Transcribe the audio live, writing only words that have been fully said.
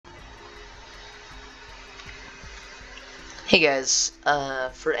Hey guys,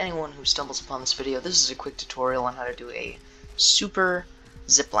 for anyone who stumbles upon this video, this is a quick tutorial on how to do a super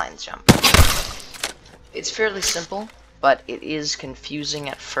zipline jump. It's fairly simple, but it is confusing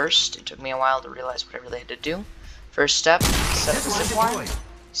at first. It took me a while to realize what I really had to do. First step, set the zipline.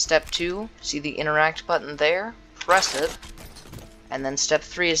 Step 2, see the interact button there, press it. And then step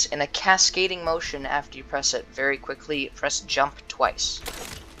 3 is in a cascading motion after you press it very quickly, press jump twice.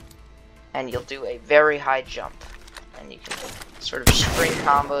 And you'll do a very high jump. And you can sort of string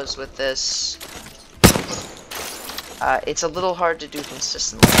combos with this. It's a little hard to do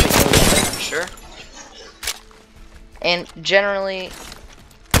consistently, I'm sure. And generally,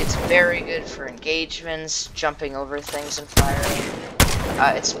 it's very good for engagements, jumping over things and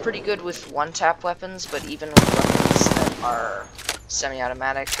firing. It's pretty good with one-tap weapons, but even with weapons that are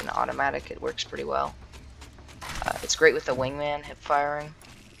semi-automatic and automatic, it works pretty well. It's great with the wingman hip firing.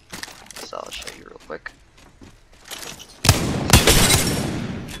 So I'll show you real quick.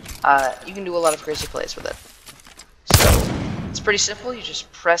 You can do a lot of crazy plays with it. So, it's pretty simple. You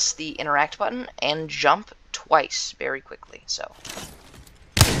just press the interact button and jump twice very quickly. So,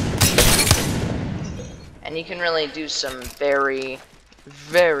 and you can really do some very,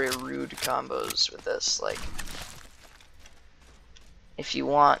 very rude combos with this. Like, if you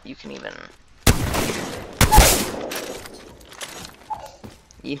want, you can even...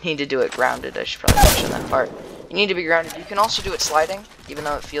 You need to do it grounded. I should probably mention that part. You need to be grounded. You can also do it sliding, even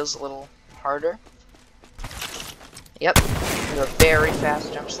though it feels a little harder. Yep. Do a very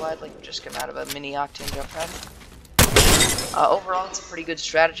fast jump slide, like you just come out of a mini Octane jump pad. Overall, it's a pretty good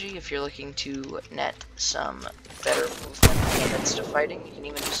strategy if you're looking to net some better movement in the midst of fighting. You can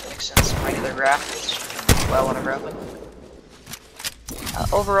even just mix in some regular graphics while on a grappling.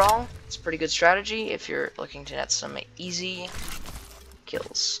 Overall, it's a pretty good strategy if you're looking to net some easy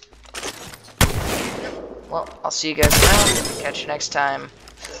kills. Well, I'll see you guys around. Catch you next time.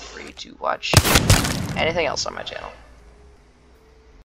 Feel free to watch anything else on my channel.